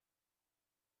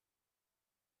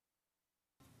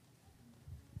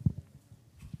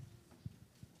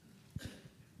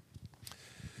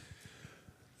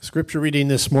Scripture reading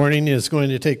this morning is going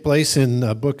to take place in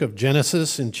the book of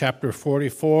Genesis in chapter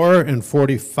 44 and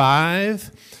 45.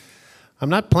 I'm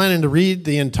not planning to read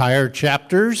the entire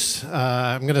chapters.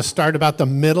 I'm going to start about the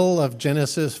middle of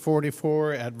Genesis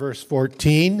 44 at verse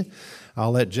 14.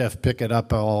 I'll let Jeff pick it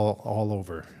up all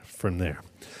over from there.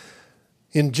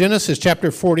 In Genesis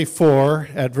chapter 44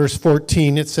 at verse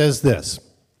 14, it says this: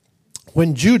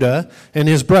 When Judah and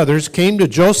his brothers came to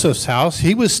Joseph's house,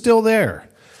 he was still there.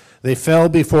 They fell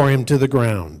before him to the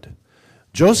ground.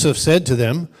 Joseph said to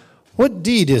them, "What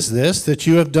deed is this that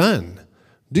you have done?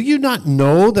 Do you not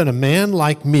know that a man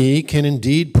like me can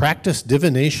indeed practice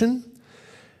divination?"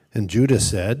 And Judah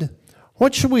said,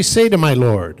 "What shall we say to my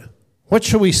lord? What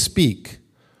shall we speak?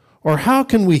 Or how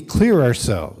can we clear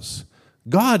ourselves?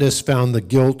 God has found the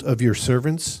guilt of your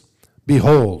servants.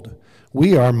 Behold,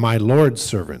 we are my Lord's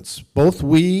servants, both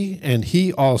we and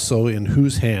he also in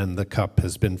whose hand the cup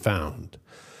has been found."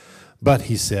 But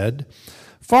he said,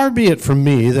 "Far be it from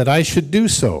me that I should do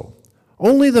so.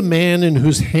 Only the man in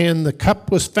whose hand the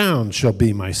cup was found shall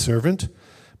be my servant.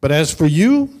 But as for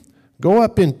you, go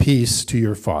up in peace to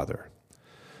your father."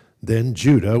 Then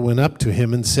Judah went up to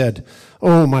him and said,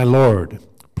 "O my lord,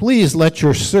 please let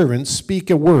your servant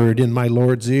speak a word in my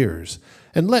lord's ears,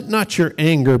 and let not your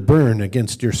anger burn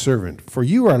against your servant, for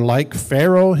you are like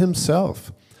Pharaoh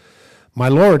himself. My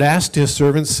lord asked his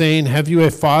servant, saying, 'Have you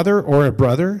a father or a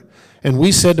brother?' And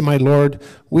we said to my lord,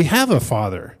 'We have a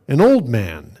father, an old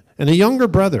man, and a younger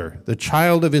brother, the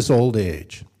child of his old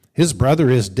age. His brother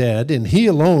is dead, and he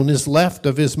alone is left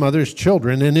of his mother's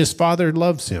children, and his father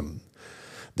loves him.'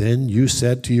 Then you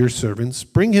said to your servants,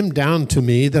 'Bring him down to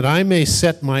me, that I may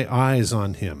set my eyes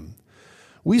on him.'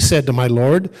 We said to my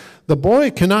lord, 'The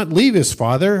boy cannot leave his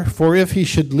father, for if he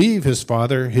should leave his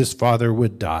father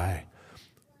would die.'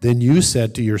 Then you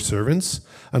said to your servants,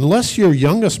 'Unless your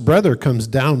youngest brother comes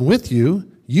down with you,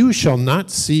 you shall not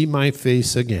see my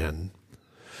face again.'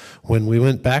 When we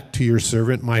went back to your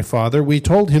servant, my father, we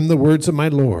told him the words of my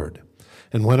lord.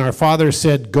 And when our father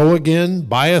said, 'Go again,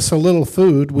 buy us a little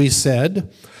food,' we said,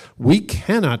 'We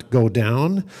cannot go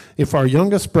down. If our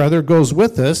youngest brother goes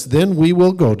with us, then we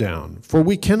will go down. For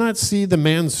we cannot see the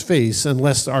man's face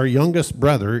unless our youngest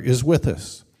brother is with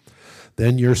us.'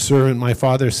 Then your servant, my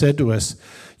father, said to us,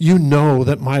 'You know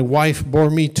that my wife bore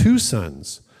me 2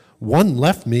 sons. One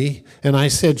left me, and I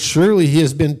said, surely he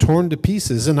has been torn to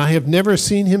pieces, and I have never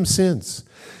seen him since.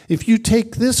 If you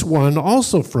take this one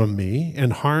also from me,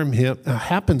 and harm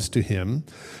happens to him,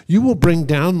 you will bring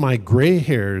down my gray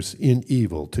hairs in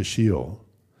evil to Sheol.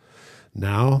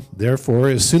 Now, therefore,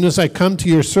 as soon as I come to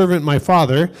your servant my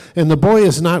father, and the boy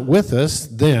is not with us,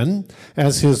 then,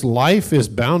 as his life is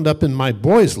bound up in my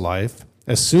boy's life,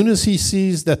 as soon as he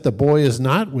sees that the boy is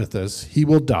not with us, he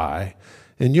will die,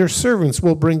 and your servants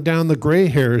will bring down the gray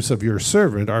hairs of your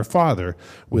servant, our father,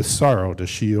 with sorrow to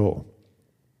Sheol.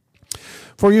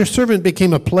 For your servant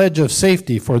became a pledge of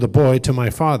safety for the boy to my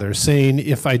father, saying,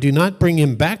 'If I do not bring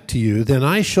him back to you, then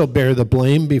I shall bear the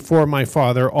blame before my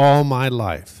father all my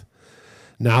life.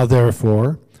 Now,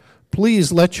 therefore,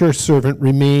 please let your servant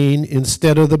remain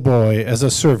instead of the boy as a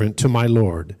servant to my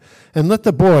lord, and let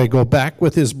the boy go back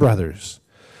with his brothers.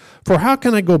 For how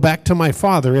can I go back to my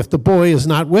father if the boy is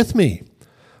not with me?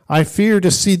 I fear to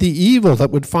see the evil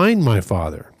that would find my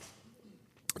father.'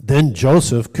 Then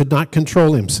Joseph could not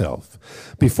control himself.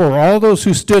 Before all those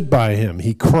who stood by him,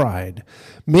 he cried,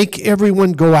 'Make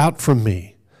everyone go out from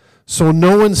me.' So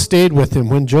no one stayed with him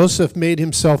when Joseph made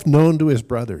himself known to his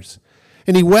brothers.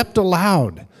 And he wept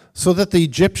aloud, so that the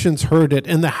Egyptians heard it,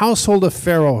 and the household of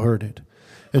Pharaoh heard it.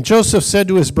 And Joseph said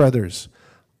to his brothers,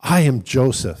 'I am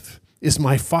Joseph. Is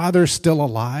my father still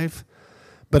alive?'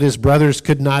 But his brothers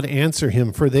could not answer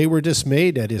him, for they were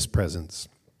dismayed at his presence.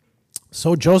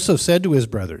 So Joseph said to his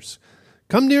brothers,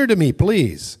 'Come near to me,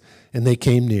 please.' And they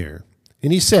came near.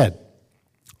 And he said,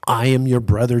 'I am your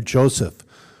brother Joseph,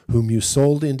 whom you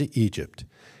sold into Egypt.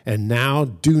 And now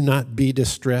do not be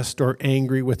distressed or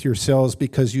angry with yourselves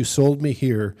because you sold me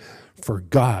here, for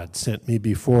God sent me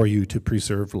before you to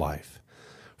preserve life.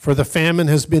 For the famine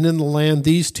has been in the land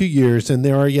these 2 years, and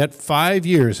there are yet 5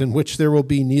 years in which there will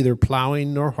be neither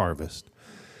plowing nor harvest.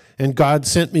 And God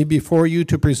sent me before you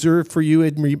to preserve for you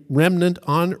a remnant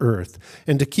on earth,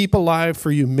 and to keep alive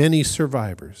for you many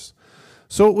survivors.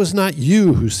 So it was not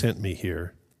you who sent me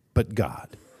here, but God.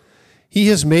 He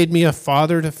has made me a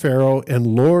father to Pharaoh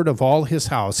and lord of all his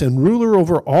house and ruler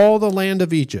over all the land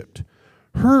of Egypt.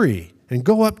 Hurry and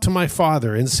go up to my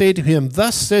father and say to him,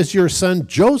 'Thus says your son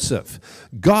Joseph,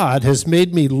 God has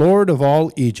made me lord of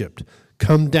all Egypt.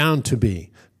 Come down to me.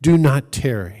 Do not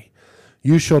tarry.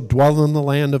 You shall dwell in the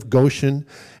land of Goshen,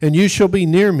 and you shall be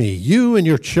near me, you and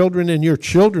your children and your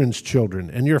children's children,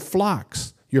 and your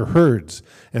flocks, your herds,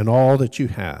 and all that you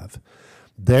have.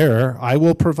 There I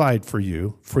will provide for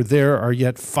you, for there are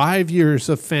yet 5 years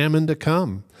of famine to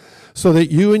come, so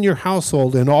that you and your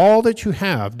household and all that you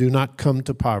have do not come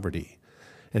to poverty.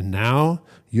 And now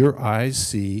your eyes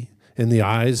see, and the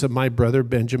eyes of my brother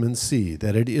Benjamin see,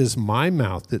 that it is my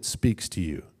mouth that speaks to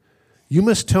you. You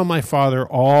must tell my father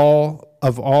all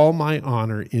my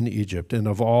honor in Egypt and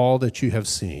of all that you have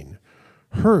seen.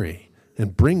 Hurry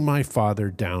and bring my father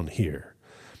down here."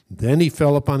 Then he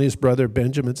fell upon his brother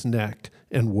Benjamin's neck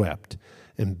and wept,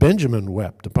 and Benjamin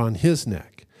wept upon his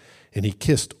neck. And he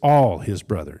kissed all his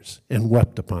brothers and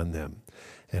wept upon them.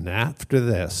 And after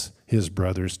this, his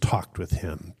brothers talked with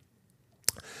him.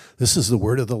 This is the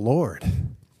word of the Lord.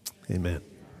 Amen.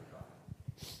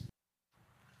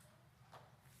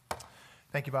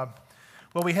 Thank you, Bob.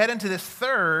 Well, we head into this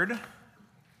third,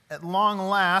 at long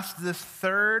last, this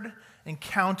third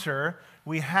encounter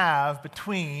we have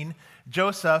between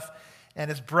Joseph and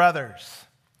his brothers.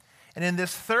 And in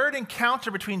this third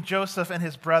encounter between Joseph and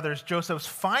his brothers, Joseph's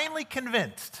finally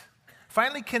convinced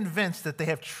that they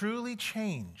have truly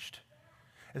changed,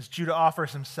 as Judah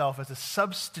offers himself as a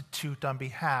substitute on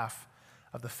behalf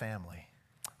of the family.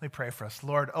 Let me pray for us.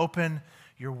 Lord, open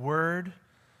your word.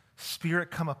 Spirit,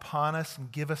 come upon us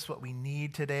and give us what we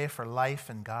need today for life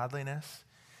and godliness,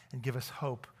 and give us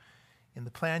hope in the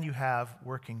plan you have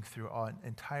working through our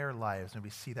entire lives. And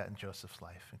we see that in Joseph's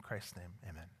life. In Christ's name,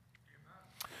 amen.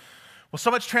 Well,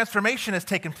 so much transformation has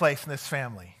taken place in this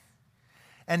family.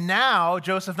 And now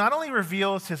Joseph not only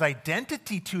reveals his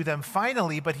identity to them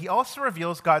finally, but he also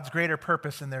reveals God's greater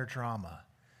purpose in their drama,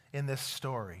 in this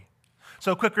story.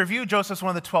 So a quick review, Joseph's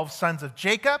one of the 12 sons of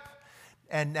Jacob.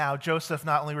 And now Joseph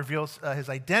not only reveals his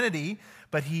identity,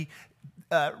 but he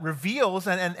reveals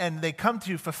and they come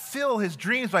to fulfill his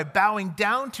dreams by bowing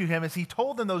down to him as he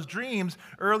told them those dreams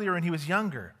earlier when he was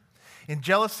younger. In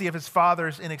jealousy of his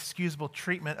father's inexcusable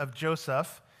treatment of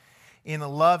Joseph, in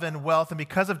love and wealth, and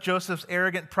because of Joseph's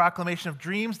arrogant proclamation of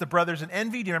dreams, the brothers in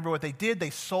envy, do you remember what they did? They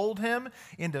sold him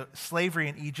into slavery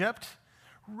in Egypt.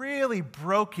 Really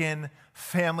broken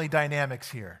family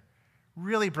dynamics here.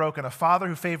 Really broken. A father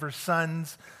who favors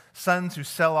sons who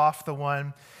sell off the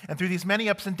one. And through these many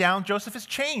ups and downs, Joseph is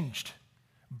changed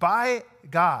by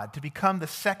God to become the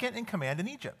second in command in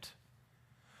Egypt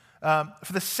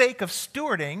for the sake of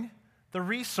stewarding the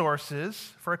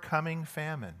resources for a coming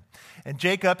famine. And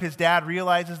Jacob, his dad,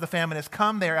 realizes the famine has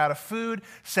come. They are out of food,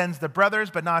 sends the brothers,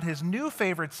 but not his new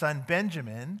favorite son,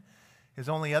 Benjamin, his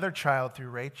only other child through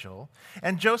Rachel.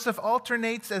 And Joseph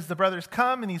alternates as the brothers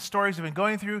come, and these stories have been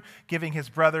going through, giving his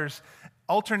brothers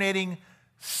alternating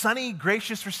sunny,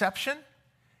 gracious reception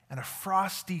and a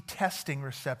frosty, testing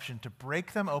reception to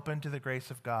break them open to the grace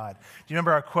of God. Do you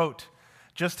remember our quote?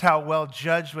 Just how well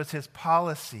judged was his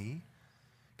policy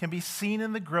can be seen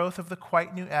in the growth of the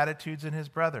quite new attitudes in his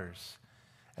brothers,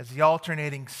 as the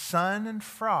alternating sun and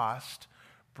frost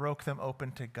broke them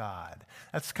open to God.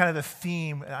 That's kind of the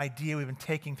theme and idea we've been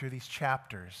taking through these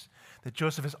chapters, that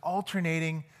Joseph is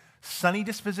alternating sunny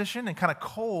disposition and kind of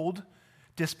cold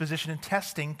disposition and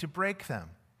testing to break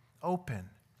them open.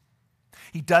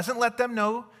 He doesn't let them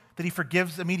know that he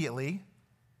forgives immediately.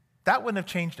 That wouldn't have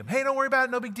changed him. Hey, don't worry about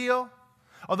it, no big deal.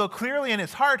 Although clearly in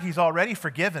his heart he's already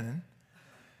forgiven,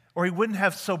 or he wouldn't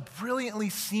have so brilliantly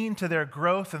seen to their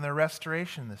growth and their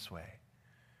restoration this way.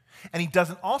 And he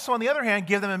doesn't also, on the other hand,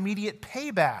 give them immediate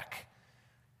payback.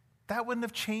 That wouldn't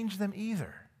have changed them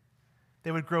either.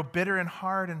 They would grow bitter and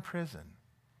hard in prison.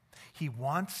 He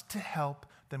wants to help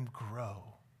them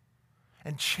grow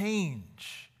and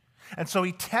change. And so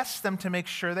he tests them to make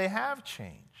sure they have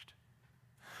changed.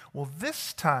 Well,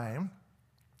 this time,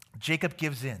 Jacob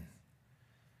gives in.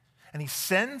 And he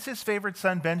sends his favorite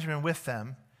son Benjamin with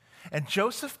them. And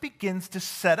Joseph begins to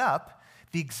set up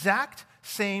the exact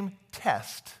same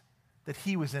test that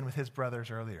he was in with his brothers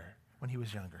earlier when he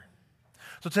was younger.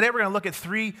 So today we're going to look at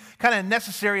three kind of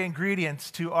necessary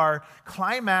ingredients to our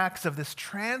climax of this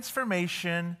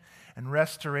transformation and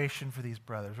restoration for these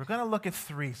brothers. We're going to look at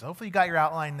three. So hopefully you got your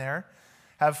outline there.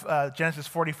 Have Genesis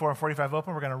 44 and 45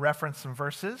 open. We're going to reference some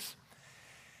verses.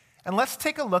 And let's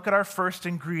take a look at our first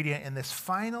ingredient in this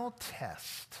final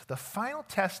test. The final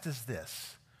test is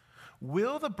this: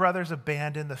 will the brothers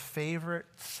abandon the favorite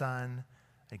son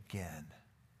again?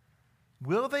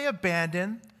 Will they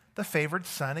abandon the favored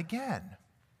son again?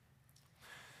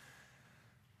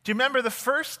 Do you remember the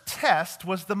first test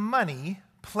was the money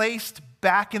placed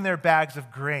back in their bags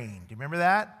of grain? Do you remember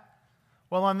that?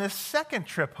 Well, on this second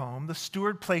trip home, the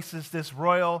steward places this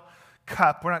royal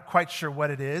cup. We're not quite sure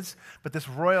what it is, but this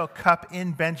royal cup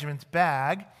in Benjamin's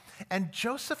bag. And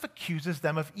Joseph accuses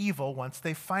them of evil once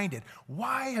they find it.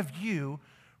 Why have you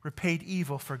repaid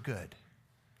evil for good?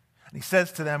 And he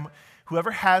says to them,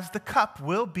 whoever has the cup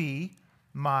will be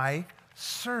my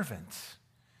servant.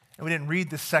 And we didn't read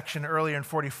this section earlier in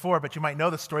 44, but you might know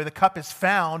the story. The cup is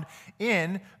found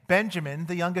in Benjamin,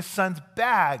 the youngest son's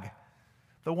bag,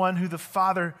 the one who the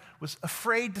father was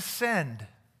afraid to send.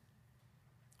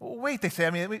 Well, wait, they say,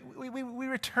 I mean, we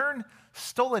return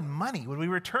stolen money. Would we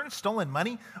return stolen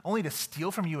money only to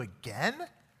steal from you again?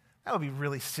 That would be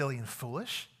really silly and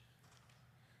foolish.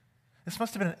 This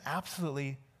must have been an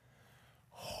absolutely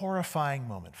horrifying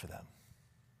moment for them.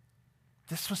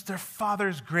 This was their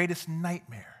father's greatest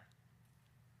nightmare.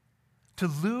 To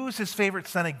lose his favorite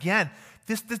son again,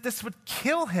 this would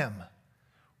kill him.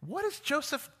 What is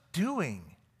Joseph doing?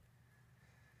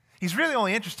 He's really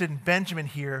only interested in Benjamin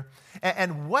here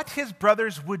and what his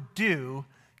brothers would do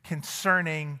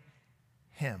concerning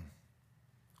him.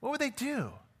 What would they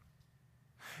do?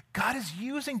 God is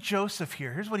using Joseph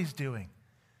here. Here's what he's doing.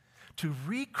 To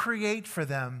recreate for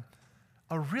them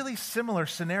a really similar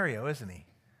scenario, isn't he?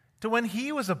 To when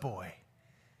he was a boy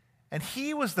and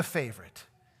he was the favorite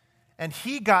and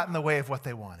he got in the way of what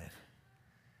they wanted.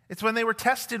 It's when they were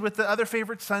tested with the other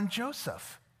favorite son,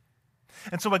 Joseph.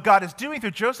 And so what God is doing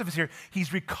through Joseph is here,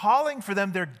 he's recalling for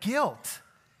them their guilt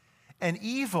and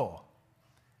evil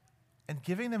and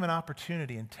giving them an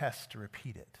opportunity and test to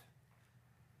repeat it.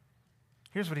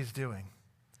 Here's what he's doing.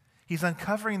 He's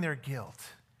uncovering their guilt.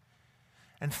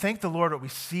 And thank the Lord, what we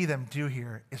see them do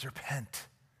here is repent.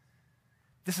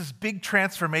 This is a big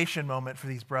transformation moment for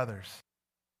these brothers.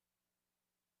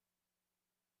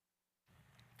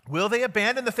 Will they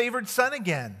abandon the favored son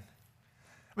again?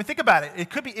 I mean, think about it.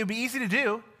 It'd be easy to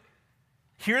do.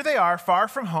 Here they are, far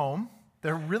from home.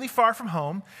 They're really far from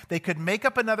home. They could make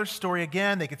up another story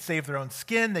again. They could save their own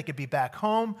skin. They could be back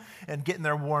home and get in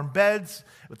their warm beds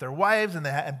with their wives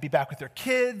and be back with their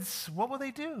kids. What will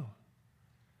they do?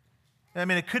 I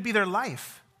mean, it could be their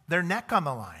life, their neck on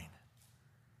the line.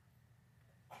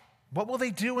 What will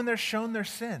they do when they're shown their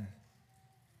sin?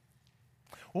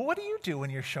 Well, what do you do when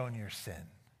you're shown your sin?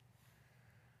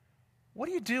 What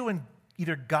do you do when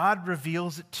either God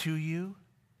reveals it to you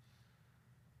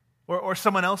or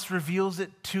someone else reveals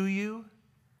it to you?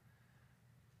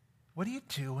 What do you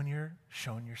do when you're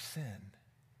shown your sin?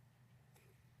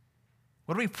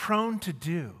 What are we prone to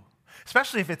do?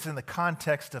 Especially if it's in the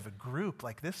context of a group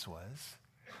like this was.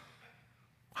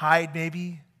 Hide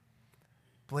maybe,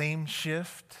 blame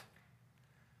shift,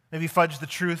 maybe fudge the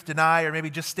truth, deny, or maybe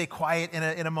just stay quiet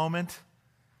in a moment.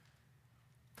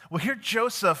 Well, here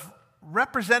Joseph,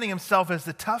 representing himself as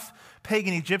the tough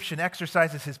pagan Egyptian,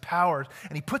 exercises his powers,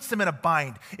 and he puts them in a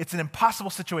bind. It's an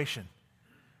impossible situation.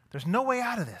 There's no way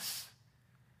out of this.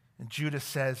 And Judah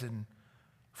says in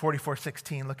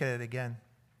 44:16, look at it again.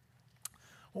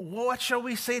 Well, what shall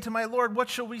we say to my Lord? What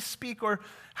shall we speak? Or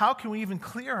how can we even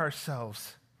clear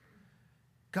ourselves?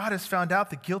 God has found out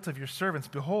the guilt of your servants.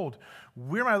 Behold,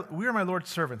 we are my Lord's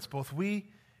servants, both we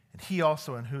and he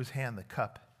also in whose hand the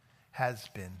cup has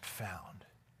been found.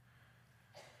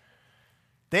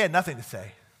 They had nothing to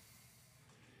say.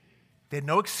 They had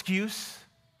no excuse.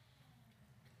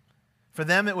 For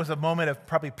them, it was a moment of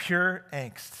probably pure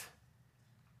angst.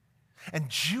 And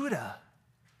Judah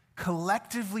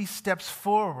collectively steps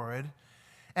forward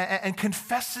and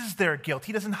confesses their guilt.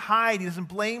 He doesn't hide. He doesn't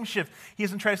blame shift. He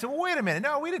doesn't try to say, well, wait a minute.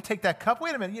 No, we didn't take that cup.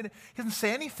 Wait a minute. He doesn't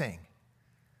say anything.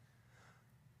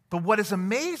 But what is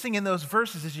amazing in those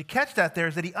verses, as you catch that there,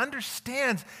 is that he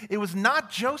understands it was not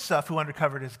Joseph who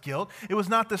uncovered his guilt. It was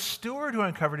not the steward who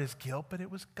uncovered his guilt, but it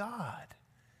was God.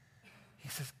 He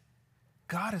says,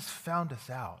 God has found us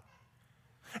out.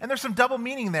 And there's some double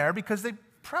meaning there because they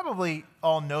probably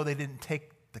all know they didn't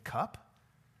take the cup.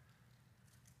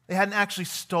 They hadn't actually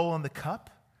stolen the cup.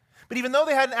 But even though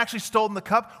they hadn't actually stolen the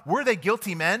cup, were they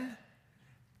guilty men?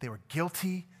 They were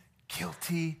guilty,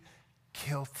 guilty,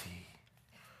 guilty.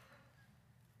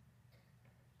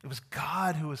 It was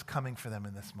God who was coming for them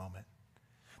in this moment,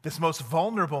 this most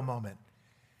vulnerable moment.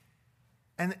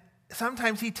 And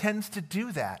sometimes he tends to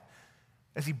do that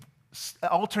as he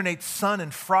alternates sun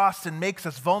and frost and makes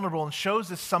us vulnerable and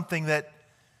shows us something that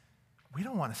we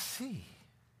don't want to see.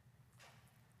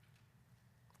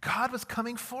 God was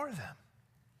coming for them.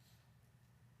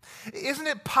 Isn't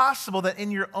it possible that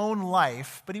in your own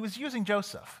life, but he was using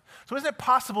Joseph, so isn't it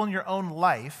possible in your own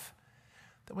life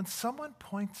that when someone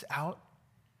points out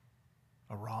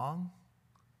a wrong,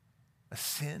 a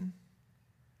sin,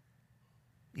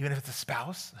 even if it's a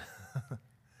spouse,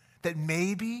 that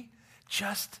maybe,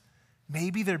 just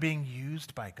maybe they're being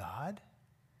used by God?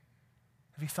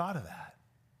 Have you thought of that?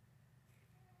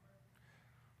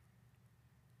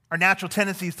 Our natural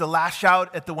tendency is to lash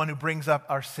out at the one who brings up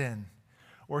our sin,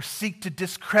 or seek to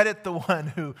discredit the one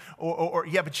who,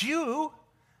 yeah, but you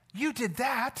did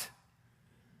that.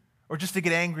 Or just to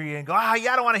get angry and go,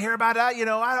 yeah, I don't want to hear about that.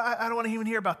 I don't want to even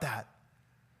hear about that.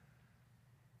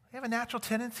 We have a natural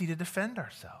tendency to defend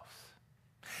ourselves.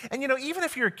 And even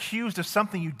if you're accused of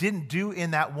something you didn't do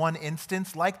in that one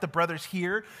instance, like the brothers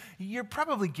here, you're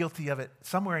probably guilty of it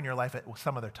somewhere in your life at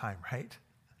some other time, right?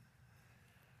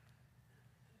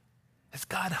 Has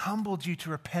God humbled you to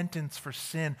repentance for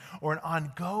sin or an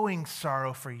ongoing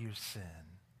sorrow for your sin?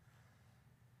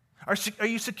 Are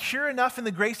you secure enough in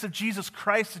the grace of Jesus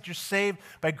Christ that you're saved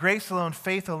by grace alone,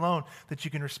 faith alone, that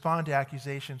you can respond to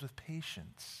accusations with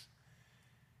patience,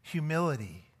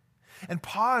 humility, and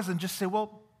pause and just say,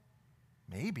 well,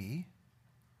 maybe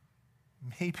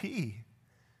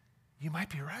you might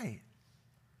be right.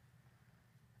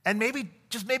 And maybe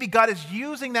God is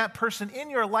using that person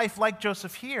in your life, like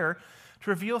Joseph here, to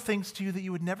reveal things to you that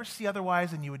you would never see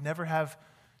otherwise and you would never have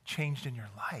changed in your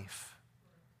life.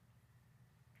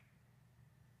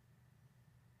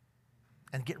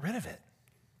 And get rid of it.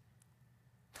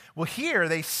 Well, here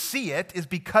they see it is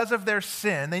because of their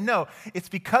sin. They know it's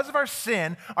because of our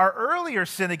sin, our earlier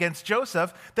sin against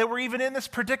Joseph, that we're even in this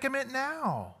predicament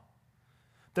now.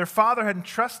 Their father had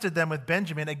entrusted them with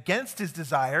Benjamin against his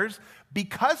desires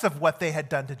because of what they had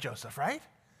done to Joseph, right?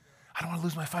 I don't want to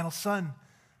lose my final son,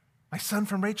 my son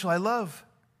from Rachel I love.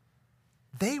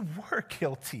 They were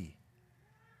guilty.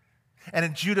 And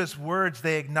in Judah's words,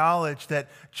 they acknowledge that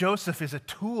Joseph is a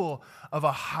tool of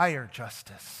a higher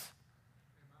justice.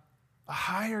 A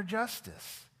higher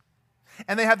justice.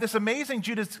 And they have this amazing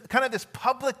Judah's, kind of this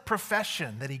public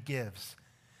profession that he gives.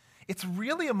 It's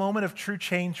really a moment of true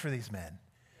change for these men.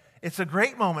 It's a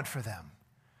great moment for them.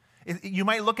 You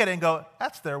might look at it and go,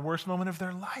 that's their worst moment of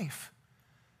their life.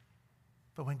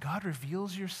 But when God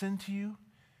reveals your sin to you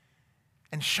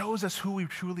and shows us who we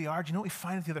truly are, do you know what we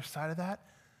find at the other side of that?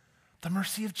 The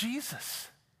mercy of Jesus.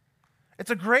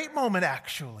 It's a great moment,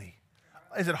 actually.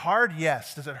 Is it hard?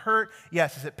 Yes. Does it hurt?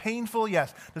 Yes. Is it painful?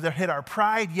 Yes. Does it hit our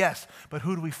pride? Yes. But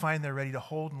who do we find there ready to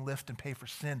hold and lift and pay for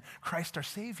sin? Christ our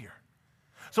Savior.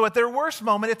 So at their worst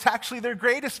moment, it's actually their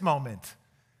greatest moment.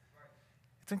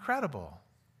 It's incredible.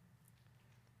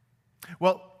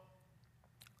 Well,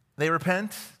 they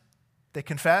repent. They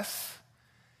confess.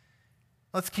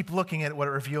 Let's keep looking at what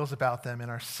it reveals about them in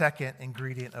our second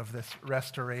ingredient of this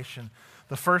restoration.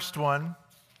 The first one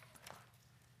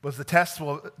was the test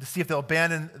to see if they'll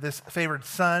abandon this favored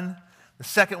son. The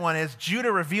second one is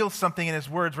Judah reveals something in his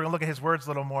words. We're going to look at his words a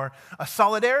little more. A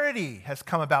solidarity has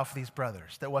come about for these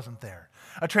brothers that wasn't there.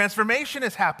 A transformation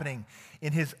is happening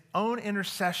in his own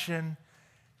intercession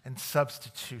and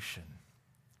substitution.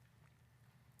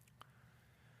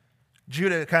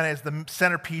 Judah kind of is the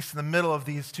centerpiece in the middle of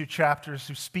these two chapters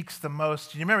who speaks the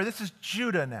most. You remember, this is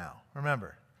Judah now.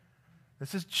 Remember,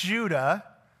 this is Judah,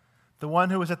 the one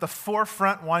who was at the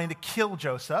forefront wanting to kill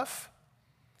Joseph.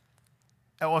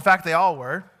 Well, in fact, they all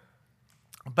were.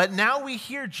 But now we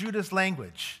hear Judah's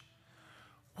language.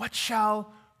 What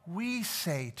shall we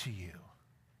say to you?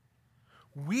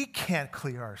 We can't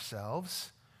clear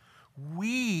ourselves.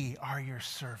 We are your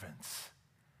servants.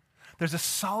 There's a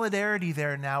solidarity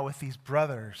there now with these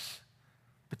brothers,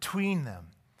 between them.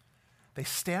 They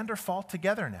stand or fall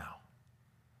together now.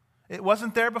 It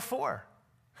wasn't there before.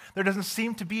 There doesn't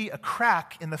seem to be a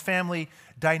crack in the family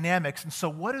dynamics. And so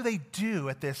what do they do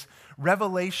at this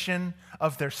revelation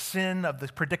of their sin, of the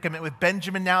predicament with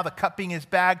Benjamin now, the cup being his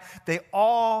bag? They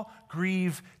all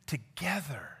grieve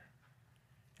together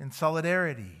in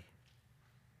solidarity.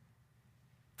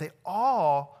 They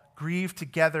all grieve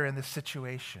together in this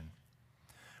situation.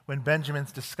 When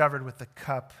Benjamin's discovered with the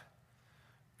cup,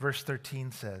 verse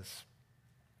 13 says,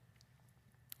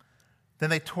 then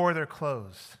they tore their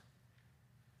clothes,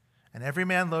 and every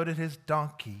man loaded his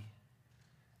donkey,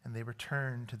 and they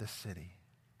returned to the city.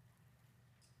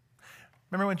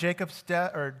 Remember when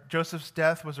Joseph's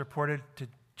death was reported to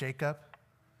Jacob?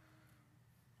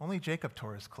 Only Jacob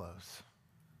tore his clothes.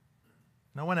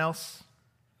 No one else.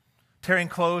 Tearing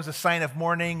clothes, a sign of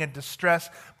mourning and distress.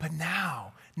 But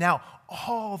now,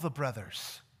 all the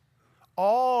brothers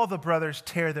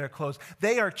tear their clothes.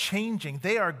 They are changing.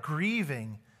 They are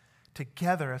grieving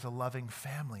together as a loving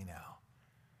family now.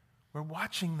 We're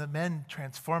watching the men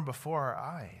transform before our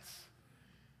eyes.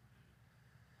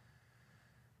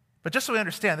 But just so we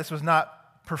understand, this was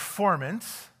not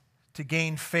performance to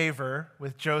gain favor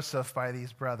with Joseph by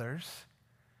these brothers.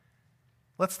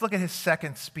 Let's look at his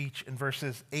second speech in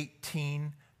verses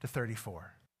 18 to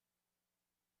 34.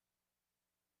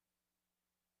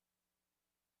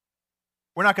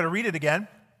 We're not going to read it again,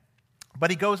 but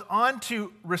he goes on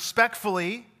to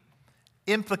respectfully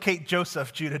implicate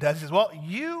Joseph, Judah does. He says, well,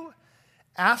 you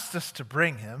asked us to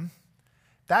bring him.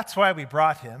 That's why we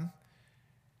brought him.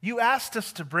 You asked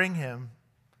us to bring him,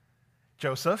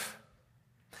 Joseph.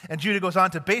 And Judah goes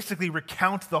on to basically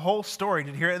recount the whole story.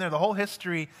 Did you hear it in there? The whole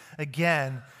history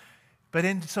again. But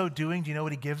in so doing, do you know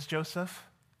what he gives Joseph?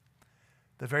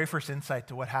 The very first insight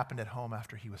to what happened at home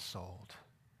after he was sold.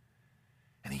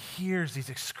 And he hears these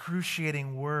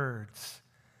excruciating words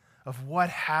of what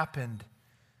happened.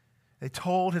 They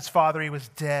told his father he was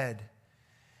dead.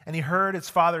 And he heard his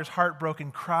father's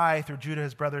heartbroken cry through Judah,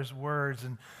 his brother's words.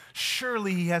 And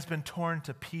surely he has been torn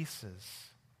to pieces.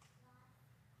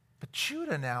 But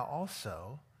Judah now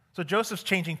also, so Joseph's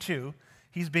changing too.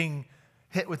 He's being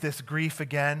hit with this grief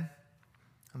again.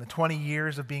 And the 20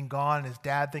 years of being gone and his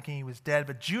dad thinking he was dead.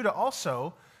 But Judah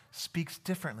also speaks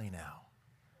differently now.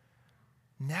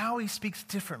 Now he speaks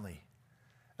differently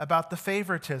about the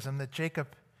favoritism that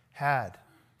Jacob had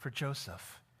for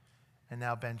Joseph and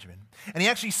now Benjamin. And he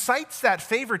actually cites that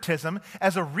favoritism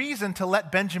as a reason to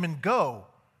let Benjamin go.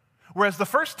 Whereas the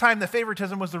first time the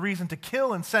favoritism was the reason to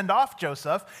kill and send off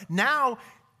Joseph, now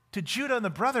to Judah and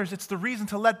the brothers, it's the reason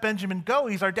to let Benjamin go.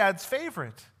 He's our dad's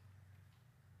favorite.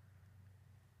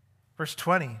 Verse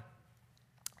 20,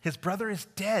 his brother is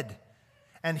dead,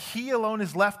 and he alone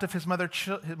is left of his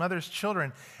mother's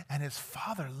children, and his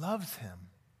father loves him.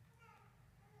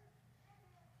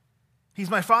 He's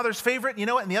my father's favorite, you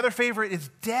know what? And the other favorite is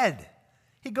dead.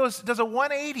 He does a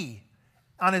 180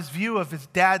 on his view of his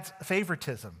dad's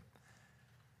favoritism.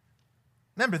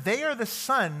 Remember, they are the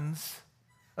sons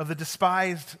of the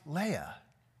despised Leah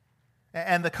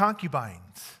and the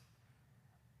concubines.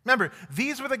 Remember,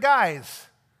 these were the guys.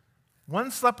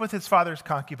 One slept with his father's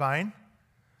concubine,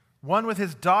 one with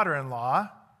his daughter-in-law,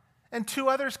 and two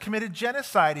others committed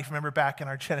genocide, if you remember back in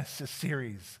our Genesis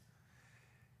series.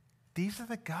 These are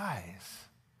the guys.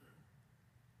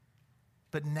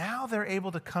 But now they're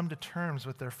able to come to terms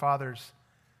with their father's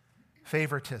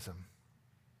favoritism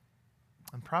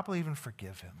and probably even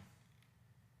forgive him.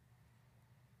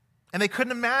 And they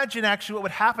couldn't imagine actually what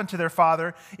would happen to their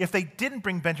father if they didn't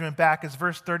bring Benjamin back. As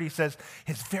verse 30 says,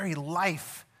 his very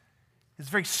life, his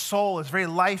very soul, his very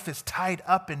life is tied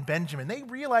up in Benjamin. They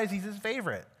realize he's his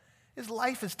favorite. His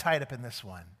life is tied up in this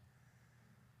one.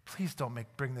 Please don't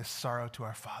bring this sorrow to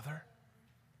our father.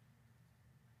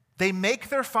 They make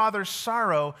their father's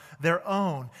sorrow their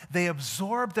own. They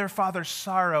absorb their father's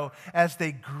sorrow as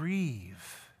they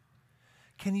grieve.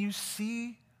 Can you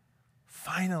see,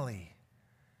 finally,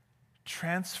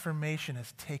 transformation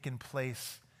has taken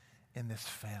place in this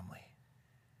family?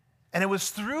 And it was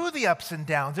through the ups and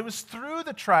downs. It was through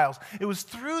the trials. It was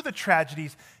through the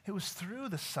tragedies. It was through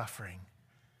the suffering.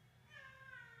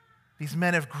 These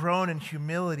men have grown in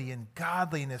humility and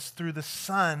godliness through the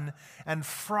sun and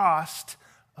frost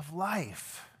of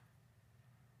life.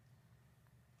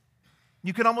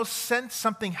 You can almost sense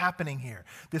something happening here.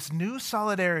 This new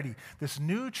solidarity, this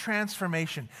new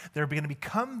transformation. They're going to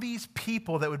become these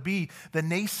people that would be the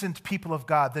nascent people of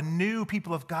God, the new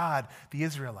people of God, the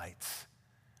Israelites.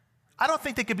 I don't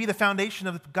think they could be the foundation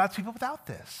of God's people without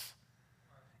this.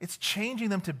 It's changing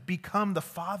them to become the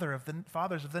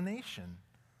fathers of the nation.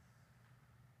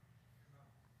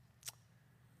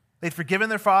 They'd forgiven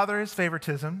their father his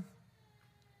favoritism.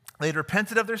 They'd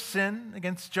repented of their sin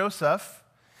against Joseph.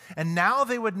 And now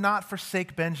they would not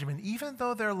forsake Benjamin, even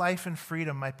though their life and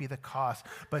freedom might be the cost.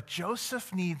 But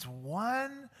Joseph needs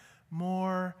one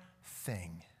more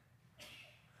thing.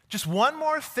 Just one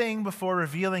more thing before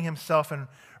revealing himself and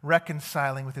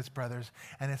reconciling with his brothers.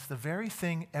 And it's the very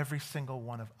thing every single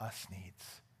one of us needs.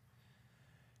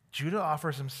 Judah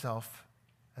offers himself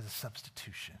as a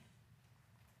substitution.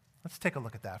 Let's take a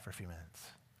look at that for a few minutes.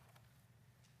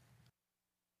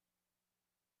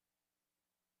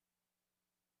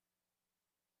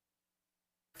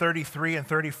 (33 and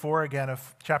 34) again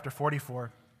of chapter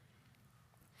 44.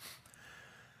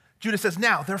 Judah says,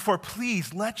 now, therefore,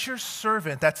 please let your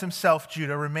servant, that's himself,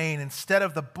 Judah, remain instead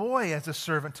of the boy as a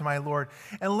servant to my Lord,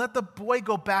 and let the boy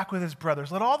go back with his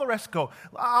brothers. Let all the rest go.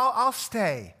 I'll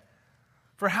stay.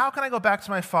 For how can I go back to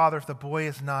my father if the boy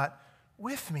is not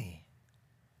with me?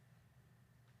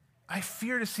 I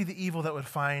fear to see the evil that would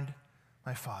find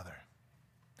my father.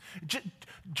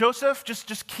 Joseph,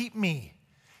 just keep me.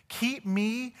 Keep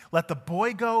me, let the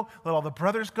boy go, let all the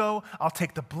brothers go. I'll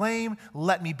take the blame.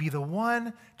 Let me be the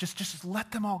one. Just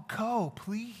let them all go,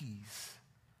 please.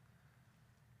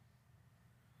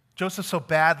 Joseph so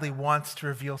badly wants to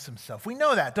reveal himself. We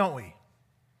know that, don't we?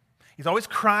 He's always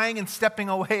crying and stepping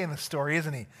away in the story,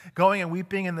 isn't he? Going and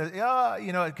weeping in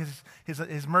because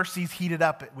his mercy's heated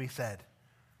up, we said.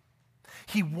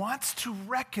 He wants to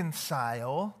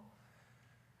reconcile,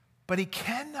 but he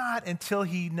cannot until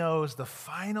he knows the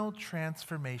final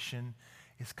transformation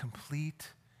is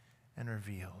complete and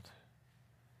revealed.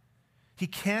 He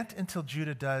can't until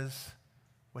Judah does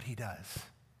what he does.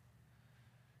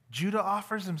 Judah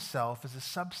offers himself as a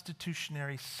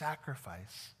substitutionary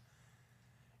sacrifice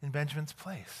in Benjamin's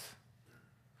place.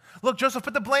 Look, Joseph,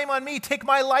 put the blame on me. Take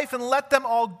my life and let them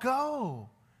all go.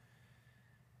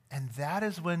 And that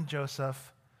is when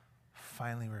Joseph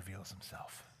finally reveals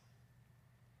himself.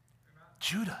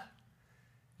 Judah,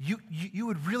 you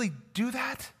would really do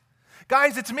that?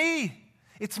 Guys, it's me.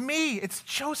 It's me. It's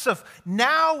Joseph.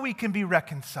 Now we can be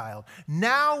reconciled.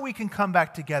 Now we can come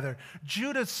back together.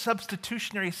 Judah's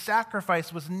substitutionary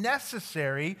sacrifice was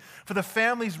necessary for the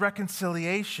family's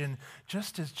reconciliation,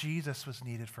 just as Jesus was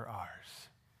needed for ours.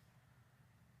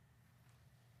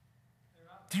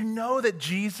 Do you know that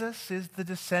Jesus is the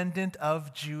descendant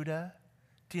of Judah?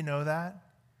 Do you know that?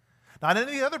 Not any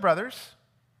of the other brothers,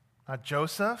 not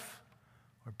Joseph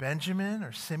or Benjamin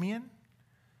or Simeon.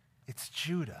 It's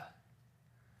Judah.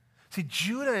 See,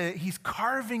 Judah, he's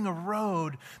carving a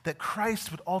road that Christ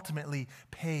would ultimately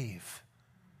pave.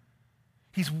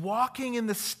 He's walking in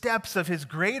the steps of his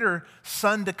greater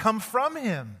son to come from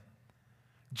him.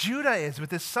 Judah is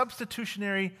with his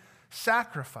substitutionary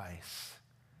sacrifice.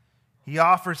 He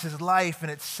offers his life and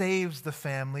it saves the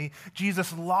family.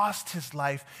 Jesus lost his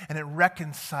life and it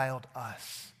reconciled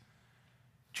us.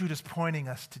 Judah's pointing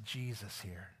us to Jesus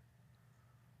here.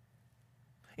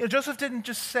 Joseph didn't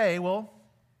just say, well,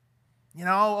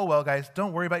 guys,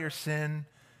 don't worry about your sin.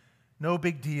 No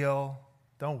big deal.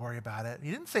 Don't worry about it.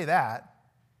 He didn't say that.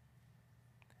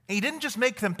 And he didn't just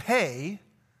make them pay,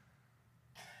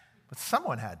 but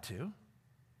someone had to.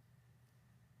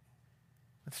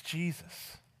 It's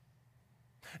Jesus.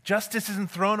 Justice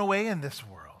isn't thrown away in this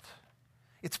world.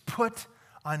 It's put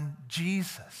on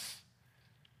Jesus.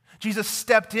 Jesus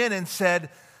stepped in and said,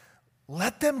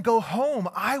 let them go home.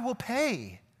 I will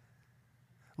pay.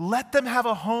 Let them have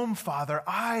a home, Father.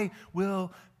 I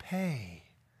will pay.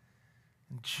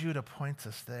 And Judah points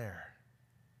us there.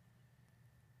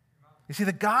 You see,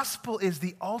 the gospel is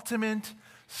the ultimate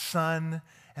sun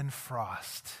and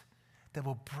frost that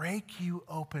will break you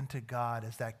open to God,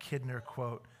 as that Kidner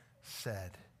quote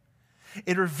said.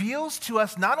 It reveals to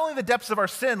us not only the depths of our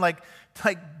sin, like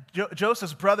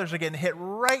Joseph's brothers are getting hit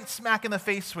right smack in the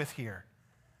face with here.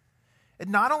 It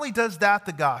not only does that,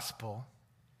 the gospel,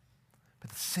 but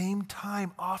at the same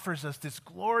time offers us this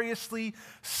gloriously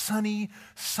sunny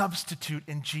substitute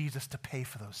in Jesus to pay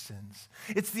for those sins.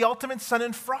 It's the ultimate sun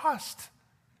and frost.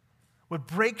 What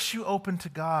breaks you open to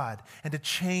God and to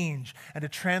change and to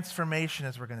transformation,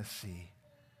 as we're going to see.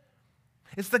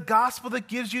 It's the gospel that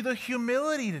gives you the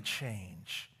humility to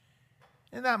change.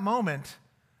 In that moment,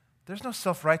 there's no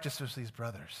self-righteousness with these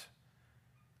brothers.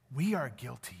 We are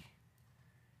guilty.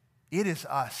 It is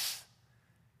us.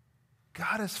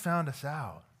 God has found us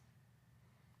out.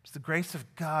 It's the grace of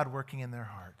God working in their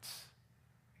hearts.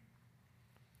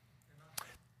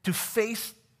 To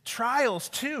face trials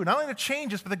too. Not only to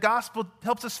change us, but the gospel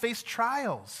helps us face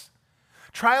trials.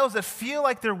 Trials that feel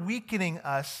like they're weakening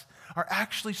us are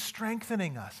actually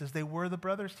strengthening us, as they were the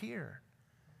brothers here.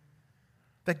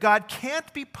 That God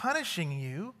can't be punishing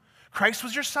you. Christ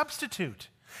was your substitute.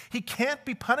 He can't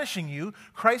be punishing you.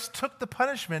 Christ took the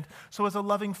punishment, so as a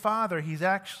loving father, he's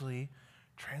actually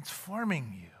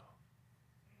transforming you.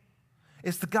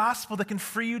 It's the gospel that can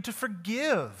free you to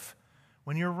forgive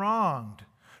when you're wronged.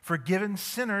 Forgiven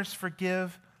sinners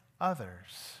forgive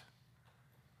others.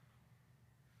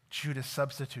 Judas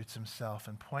substitutes himself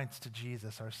and points to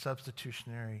Jesus, our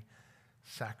substitutionary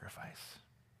sacrifice.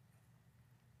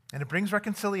 And it brings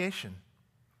reconciliation.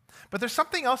 But there's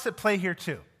something else at play here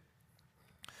too.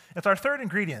 It's our third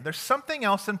ingredient. There's something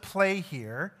else in play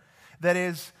here that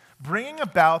is bringing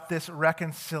about this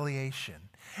reconciliation.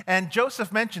 And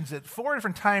Joseph mentions it 4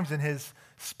 different times in his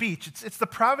speech. It's the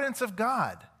providence of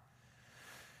God.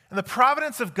 And the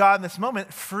providence of God in this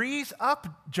moment frees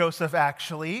up Joseph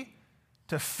actually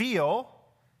to feel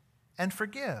and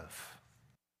forgive.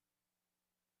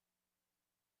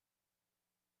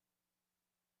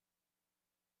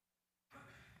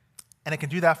 And it can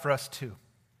do that for us too.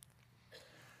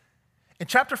 In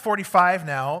chapter 45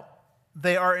 now,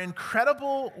 they are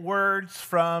incredible words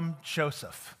from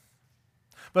Joseph.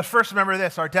 But first, remember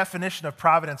this, our definition of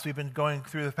providence we've been going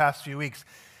through the past few weeks.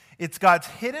 It's God's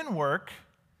hidden work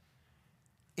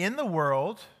in the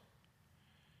world,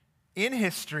 in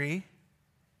history,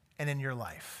 and in your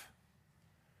life.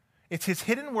 It's his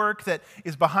hidden work that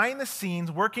is behind the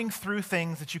scenes, working through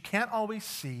things that you can't always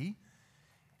see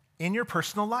in your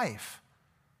personal life,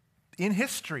 in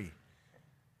history,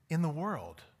 in the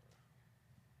world.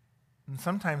 And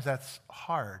sometimes that's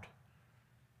hard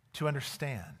to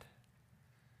understand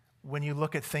when you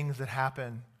look at things that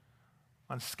happen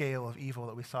on a scale of evil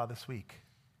that we saw this week.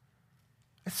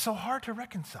 It's so hard to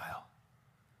reconcile.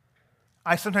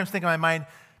 I sometimes think in my mind,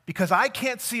 because I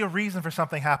can't see a reason for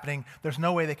something happening, there's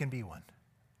no way there can be one.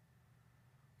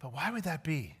 But why would that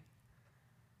be?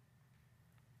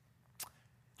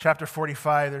 Chapter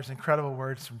 45, there's incredible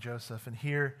words from Joseph, and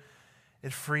here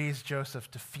it frees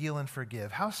Joseph to feel and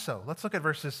forgive. How so? Let's look at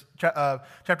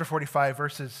chapter 45,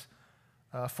 verses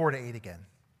 4 to 8 again.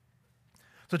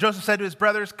 So Joseph said to his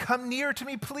brothers, "Come near to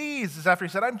me, please." This is after he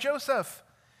said, "I'm Joseph."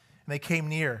 And they came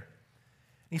near.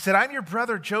 He said, "I'm your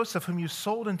brother Joseph, whom you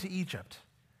sold into Egypt.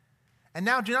 And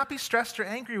now do not be stressed or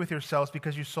angry with yourselves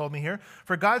because you sold me here,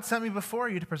 for God sent me before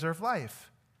you to preserve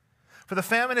life. For the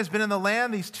famine has been in the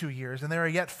land these 2 years, and there are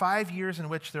yet 5 years in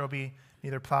which there will be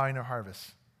neither plowing nor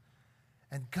harvest.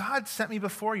 And God sent me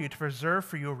before you to preserve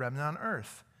for you a remnant on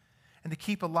earth, and to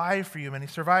keep alive for you many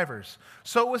survivors.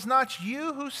 So it was not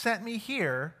you who sent me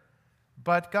here,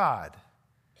 but God.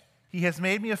 He has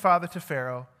made me a father to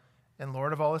Pharaoh, and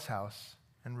lord of all his house,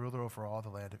 and ruler over all the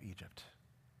land of Egypt."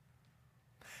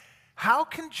 How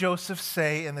can Joseph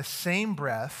say in the same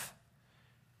breath,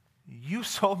 "You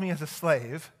sold me as a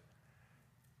slave,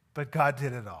 but God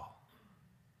did it all"?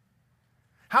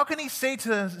 How can he say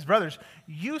to his brothers,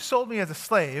 "You sold me as a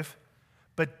slave,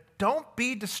 but don't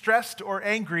be distressed or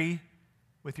angry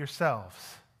with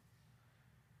yourselves"?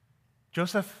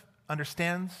 Joseph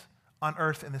understands on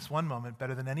earth in this one moment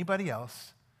better than anybody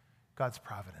else God's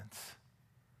providence.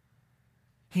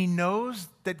 He knows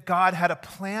that God had a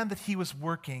plan that he was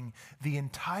working the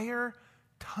entire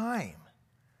time,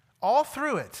 all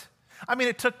through it. I mean,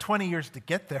 it took 20 years to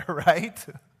get there, right?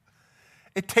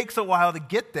 It takes a while to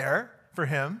get there for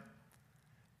him,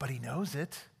 but he knows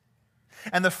it.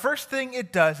 And the first thing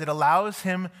it does, it allows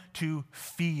him to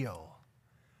feel.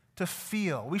 To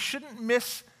feel. We shouldn't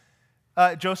miss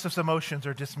Joseph's emotions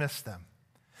or dismiss them.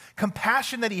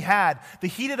 Compassion that he had, the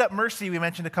heated up mercy we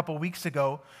mentioned a couple weeks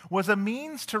ago, was a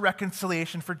means to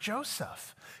reconciliation for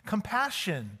Joseph.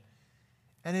 Compassion.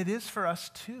 And it is for us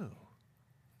too.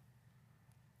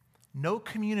 No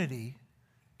community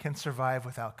can survive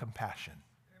without compassion.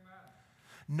 Amen.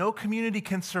 No community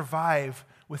can survive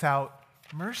without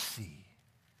mercy.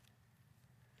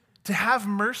 To have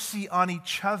mercy on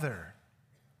each other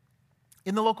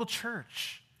in the local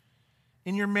church,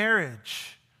 in your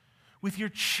marriage, with your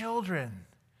children,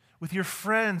 with your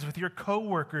friends, with your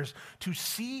coworkers, to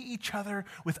see each other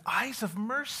with eyes of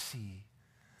mercy.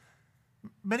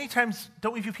 Many times,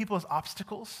 don't we view people as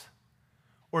obstacles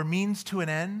or means to an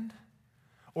end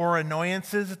or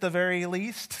annoyances at the very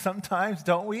least? Sometimes,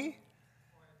 don't we?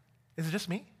 Is it just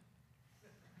me?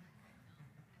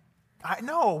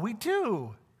 No, we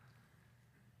do.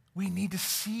 We need to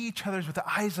see each other with the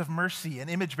eyes of mercy and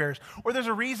image bearers. Or there's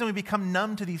a reason we become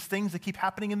numb to these things that keep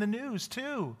happening in the news,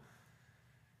 too.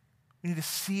 We need to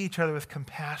see each other with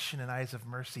compassion and eyes of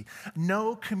mercy.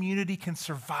 No community can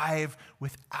survive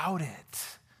without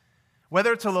it.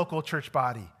 Whether it's a local church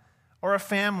body or a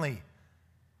family.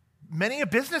 Many a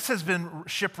business has been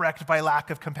shipwrecked by lack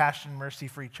of compassion and mercy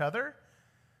for each other.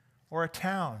 Or a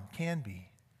town can be.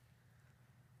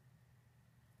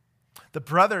 The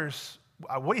brothers,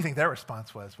 what do you think their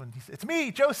response was when he said, "It's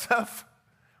me, Joseph"?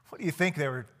 What do you think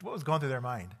what was going through their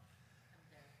mind?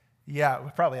 Yeah,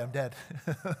 probably, "I'm dead."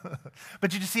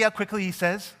 But did you see how quickly he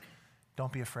says,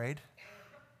 "Don't be afraid"?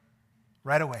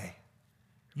 Right away.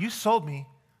 "You sold me,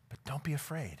 but don't be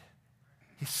afraid."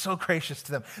 He's so gracious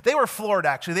to them. They were floored,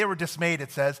 actually. They were dismayed,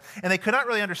 it says, and they could not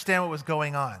really understand what was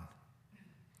going on.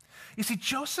 You see,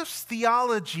 Joseph's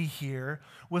theology here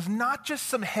was not just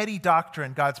some heady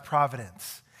doctrine, God's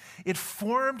providence. It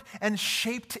formed and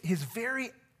shaped his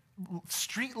very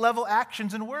street-level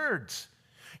actions and words.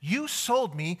 "You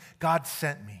sold me, God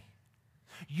sent me.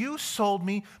 You sold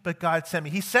me, but God sent me."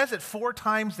 He says it 4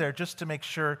 times there just to make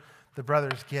sure the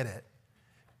brothers get it.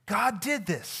 God did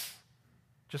this,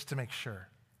 just to make sure.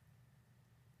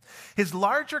 His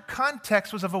larger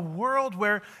context was of a world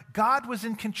where God was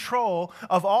in control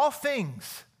of all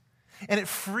things, and it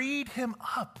freed him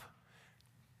up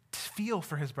to feel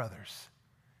for his brothers.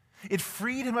 It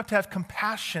freed him up to have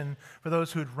compassion for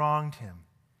those who had wronged him.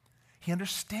 He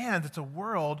understands it's a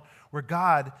world where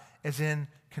God is in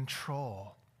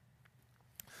control.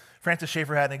 Francis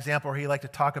Schaeffer had an example where he liked to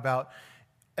talk about,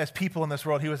 as people in this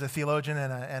world, he was a theologian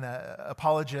and an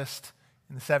apologist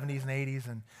in the 70s and 80s,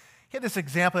 and He had this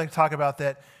example I talk about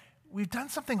that we've done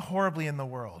something horribly in the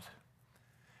world.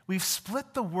 We've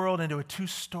split the world into a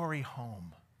 2-story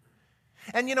home.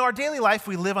 And our daily life,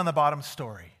 we live on the bottom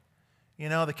story.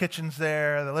 The kitchen's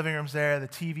there, the living room's there, the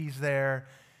TV's there.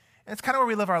 And it's kind of where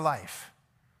we live our life.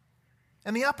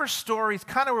 And the upper story is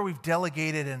kind of where we've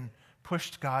delegated and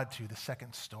pushed God to, the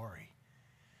second story.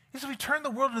 He says we turned the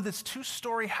world into this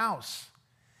 2-story house.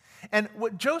 And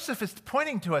what Joseph is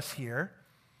pointing to us here,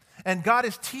 and God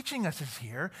is teaching us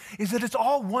here, is that it's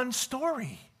all one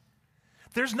story.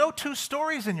 There's no 2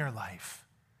 stories in your life.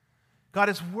 God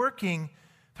is working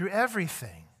through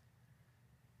everything.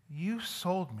 You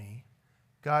sold me.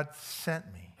 God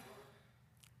sent me.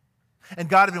 And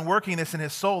God had been working this in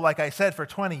his soul, like I said, for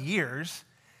 20 years.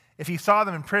 If he saw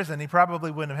them in prison, he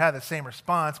probably wouldn't have had the same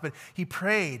response, but he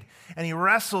prayed and he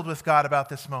wrestled with God about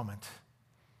this moment.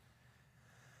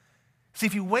 See,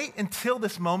 if you wait until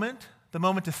this moment, the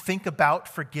moment to think about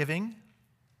forgiving,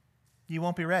 you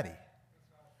won't be ready.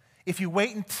 If you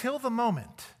wait until the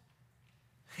moment,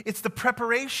 it's the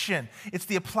preparation, it's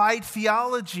the applied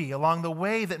theology along the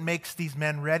way that makes these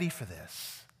men ready for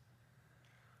this.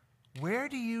 Where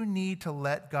do you need to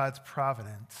let God's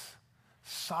providence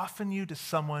soften you to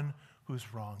someone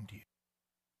who's wronged you?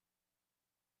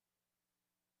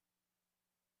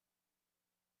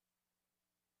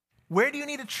 Where do you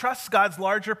need to trust God's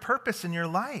larger purpose in your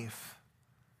life?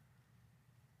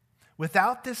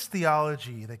 Without this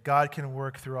theology that God can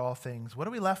work through all things, what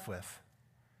are we left with?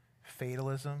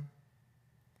 Fatalism,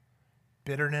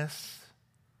 bitterness,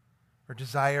 or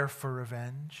desire for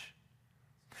revenge?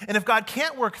 And if God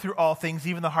can't work through all things,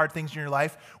 even the hard things in your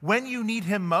life, when you need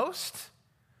him most,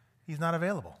 he's not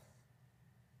available.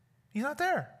 He's not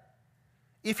there.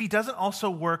 If he doesn't also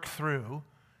work through,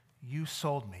 you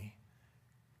sold me,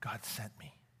 God sent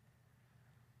me.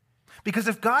 Because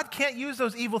if God can't use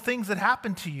those evil things that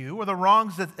happened to you or the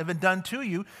wrongs that have been done to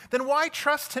you, then why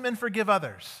trust him and forgive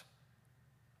others?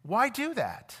 Why do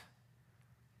that?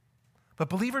 But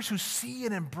believers who see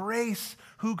and embrace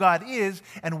who God is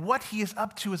and what he is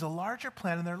up to as a larger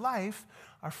plan in their life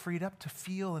are freed up to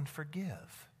feel and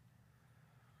forgive.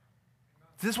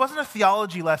 This wasn't a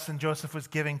theology lesson Joseph was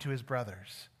giving to his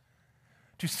brothers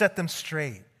to set them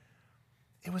straight.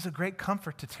 It was a great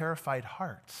comfort to terrified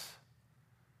hearts.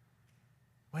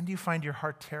 When do you find your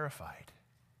heart terrified?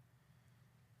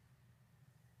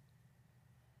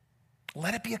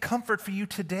 Let it be a comfort for you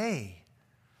today.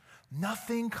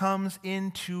 Nothing comes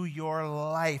into your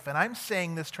life, and I'm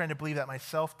saying this trying to believe that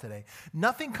myself today.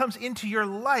 Nothing comes into your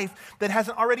life that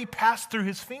hasn't already passed through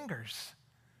his fingers.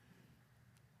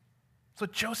 So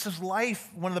Joseph's life,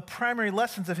 one of the primary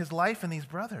lessons of his life in these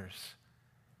brothers.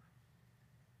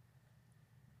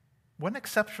 What an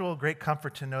exceptional great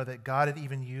comfort to know that God had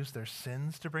even used their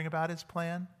sins to bring about his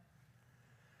plan,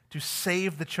 to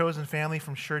save the chosen family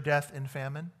from sure death and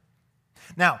famine.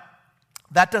 Now,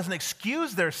 that doesn't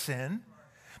excuse their sin.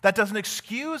 That doesn't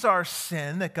excuse our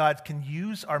sin, that God can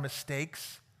use our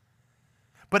mistakes.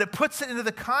 But it puts it into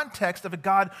the context of a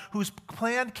God whose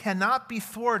plan cannot be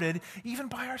thwarted even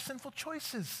by our sinful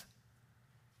choices.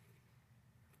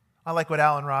 I like what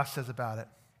Alan Ross says about it.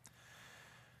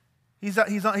 He's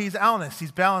honest,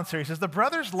 he's balanced here. He says, the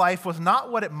brothers' life was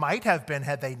not what it might have been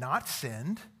had they not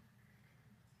sinned.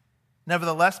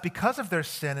 Nevertheless, because of their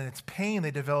sin and its pain, they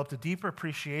developed a deeper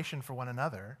appreciation for one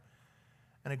another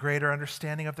and a greater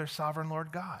understanding of their sovereign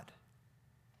Lord God.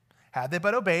 Had they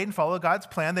but obeyed and followed God's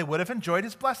plan, they would have enjoyed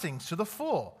his blessings to the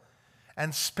full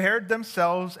and spared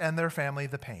themselves and their family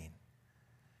the pain.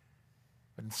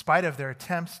 But in spite of their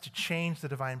attempts to change the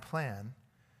divine plan,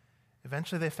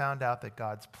 eventually they found out that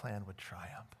God's plan would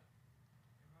triumph.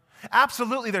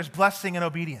 Absolutely, there's blessing and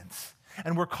obedience.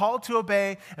 And we're called to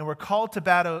obey, and we're called to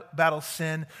battle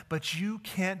sin, but you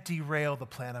can't derail the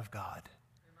plan of God.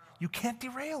 You can't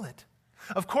derail it.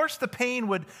 Of course, the pain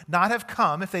would not have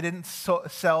come if they didn't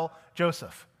sell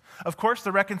Joseph. Of course,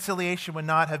 the reconciliation would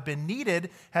not have been needed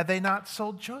had they not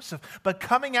sold Joseph. But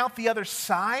coming out the other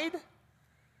side,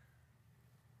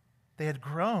 they had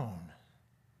grown.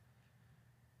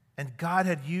 And God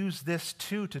had used this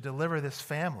too to deliver this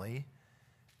family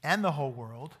and the whole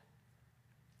world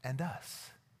and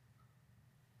us.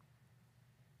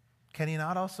 Can he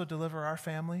not also deliver our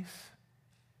families?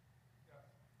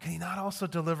 Can he not also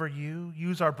deliver you?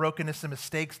 Use our brokenness and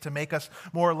mistakes to make us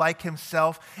more like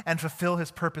himself and fulfill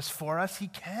his purpose for us? He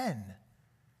can.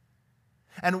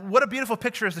 And what a beautiful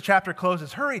picture as the chapter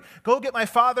closes. Hurry, go get my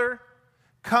father.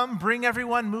 Come, bring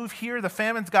everyone, move here. The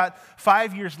famine's got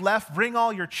 5 years left. Bring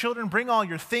all your children, bring all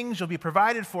your things. You'll be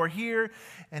provided for here.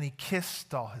 And he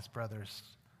kissed all his brothers.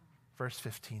 Verse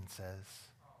 15 says.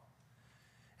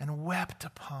 and wept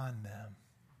upon them.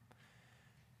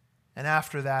 And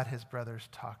after that, his brothers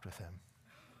talked with him.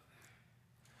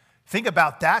 Think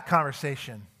about that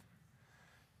conversation.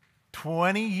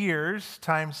 20 years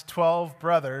times 12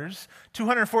 brothers,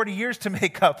 240 years to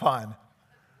make up on.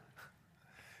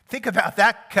 Think about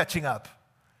that catching up.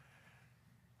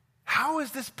 How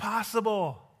is this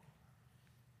possible?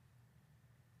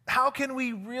 How can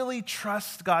we really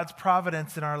trust God's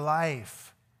providence in our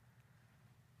life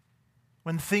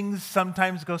when things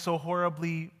sometimes go so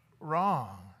horribly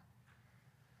wrong?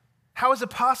 How is it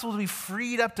possible to be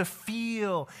freed up to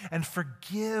feel and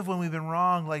forgive when we've been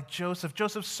wrong like Joseph?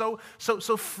 Joseph's so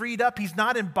freed up. He's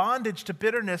not in bondage to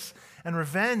bitterness and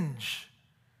revenge.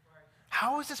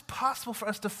 How is this possible for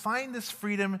us to find this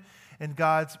freedom in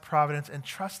God's providence and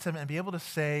trust him and be able to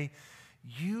say,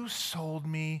 you sold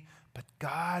me, but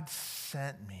God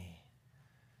sent me?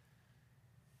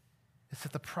 It's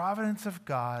that the providence of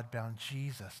God bound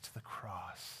Jesus to the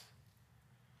cross.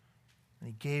 And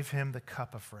he gave him the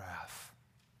cup of wrath.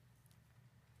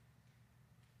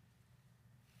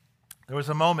 There was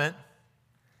a moment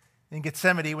in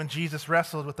Gethsemane when Jesus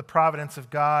wrestled with the providence of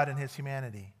God and his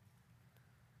humanity.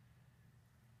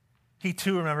 He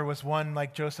too, remember, was one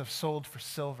like Joseph, sold for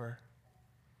silver.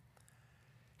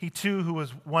 He too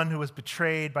was one who was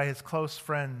betrayed by his close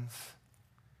friends.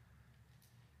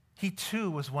 He too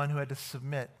was one who had to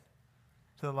submit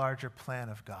to the larger plan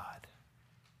of God.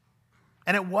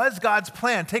 And it was God's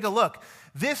plan. Take a look.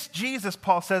 This Jesus,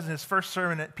 Paul says in his first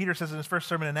sermon, Peter says in his first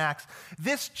sermon in Acts,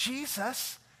 this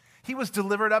Jesus, he was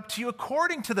delivered up to you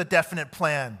according to the definite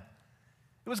plan.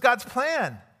 It was God's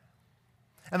plan.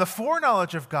 And the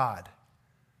foreknowledge of God.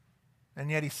 And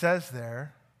yet he says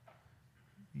there,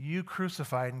 you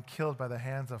crucified and killed by the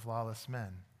hands of lawless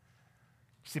men.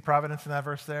 See providence in that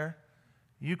verse there?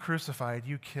 You crucified,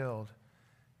 you killed.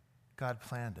 God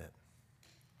planned it.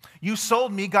 You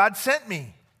sold me, God sent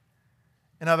me.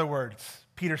 In other words,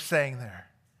 Peter's saying there.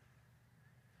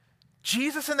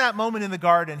 Jesus in that moment in the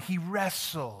garden, he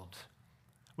wrestled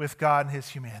with God and his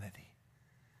humanity.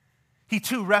 He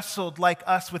too wrestled like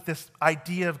us with this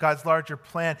idea of God's larger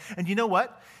plan. And you know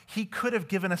what? He could have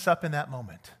given us up in that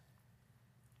moment.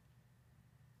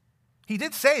 He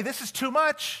did say, this is too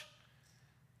much.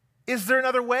 Is there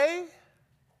another way?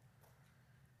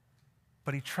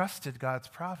 But he trusted God's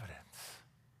providence.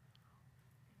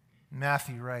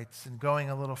 Matthew writes, and going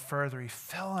a little further, he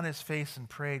fell on his face and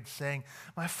prayed, saying,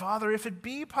 my Father, if it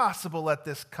be possible, let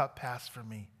this cup pass from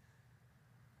me.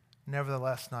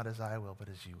 Nevertheless, not as I will, but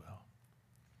as you will.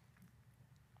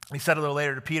 He said a little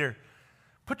later to Peter,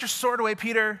 put your sword away,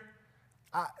 Peter.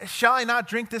 Shall I not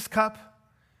drink this cup?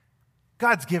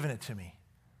 God's given it to me.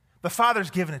 The Father's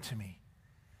given it to me.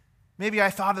 Maybe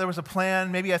I thought there was a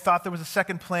plan. Maybe I thought there was a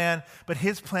second plan, but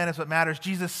his plan is what matters.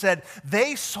 Jesus said,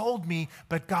 they sold me,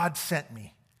 but God sent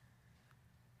me.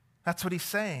 That's what he's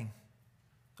saying.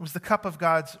 It was the cup of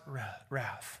God's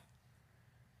wrath.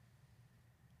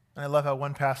 And I love how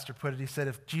one pastor put it. He said,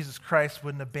 if Jesus Christ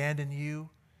wouldn't abandon you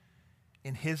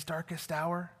in his darkest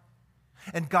hour,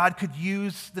 and God could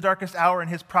use the darkest hour in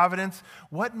his providence,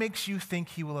 what makes you think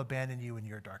he will abandon you in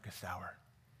your darkest hour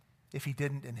if he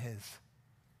didn't in his?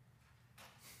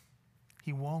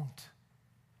 He won't.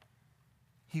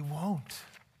 He won't.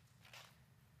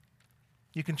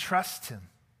 You can trust him.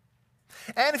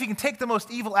 And if he can take the most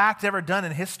evil act ever done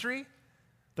in history,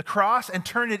 the cross, and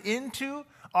turn it into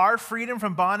our freedom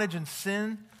from bondage and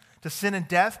sin, to sin and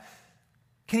death,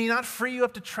 can he not free you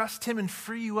up to trust him and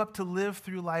free you up to live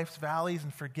through life's valleys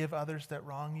and forgive others that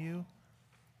wrong you?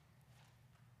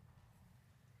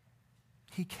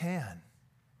 He can.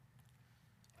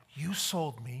 You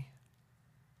sold me,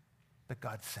 but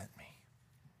God sent me.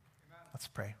 Let's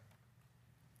pray.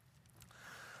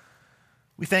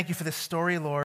 We thank you for this story, Lord.